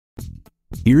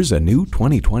Here's a new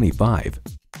 2025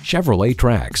 Chevrolet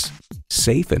Trax.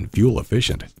 Safe and fuel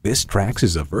efficient, this Trax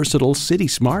is a versatile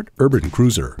city-smart urban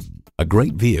cruiser. A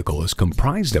great vehicle is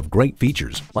comprised of great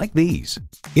features like these: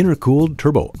 intercooled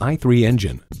turbo i3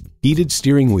 engine, heated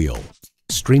steering wheel,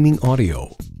 streaming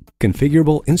audio,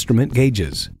 configurable instrument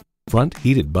gauges, front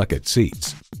heated bucket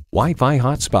seats, Wi-Fi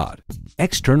hotspot,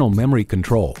 external memory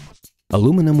control,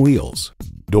 aluminum wheels,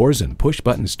 doors and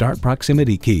push-button start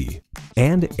proximity key,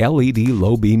 and LED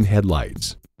low-beam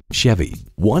headlights. Chevy,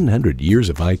 100 years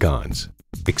of icons.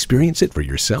 Experience it for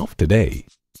yourself today.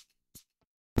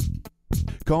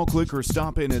 Call, click, or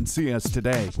stop in and see us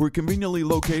today. We're conveniently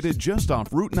located just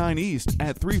off Route 9 East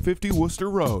at 350 Worcester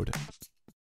Road.